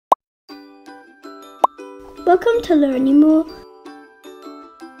Welcome to LearningMole.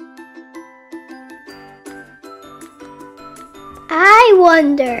 I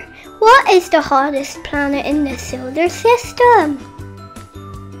wonder, what is the hottest planet in the solar system?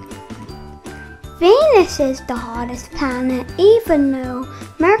 Venus is the hottest planet, even though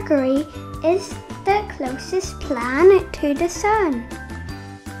Mercury is the closest planet to the Sun.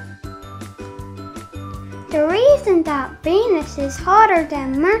 The reason that Venus is hotter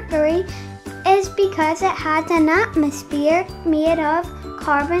than Mercury is because it has an atmosphere made of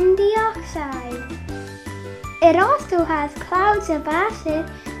carbon dioxide. It also has clouds of acid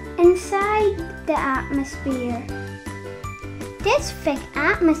inside the atmosphere. This thick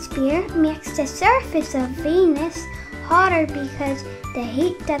atmosphere makes the surface of Venus hotter because the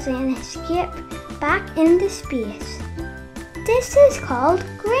heat doesn't escape back into space. This is called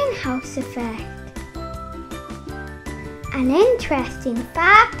greenhouse effect. An interesting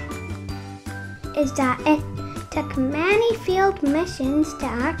fact is that it took many failed missions to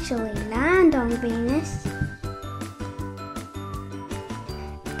actually land on Venus.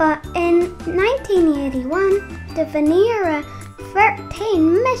 But in 1981, the Venera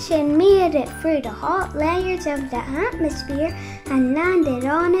 13 mission made it through the hot layers of the atmosphere and landed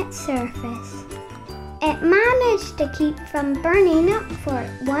on its surface. It managed to keep from burning up for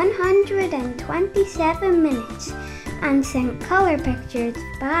 127 minutes and sent color pictures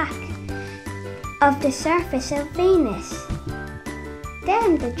back of the surface of Venus.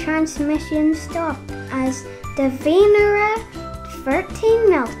 Then the transmission stopped as the Venera 13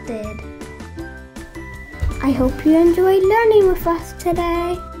 melted. I hope you enjoyed learning with us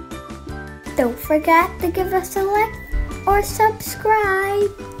today. Don't forget to give us a like or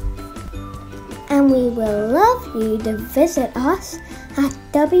subscribe. And we will love you to visit us at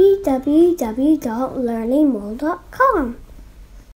www.learningmole.com.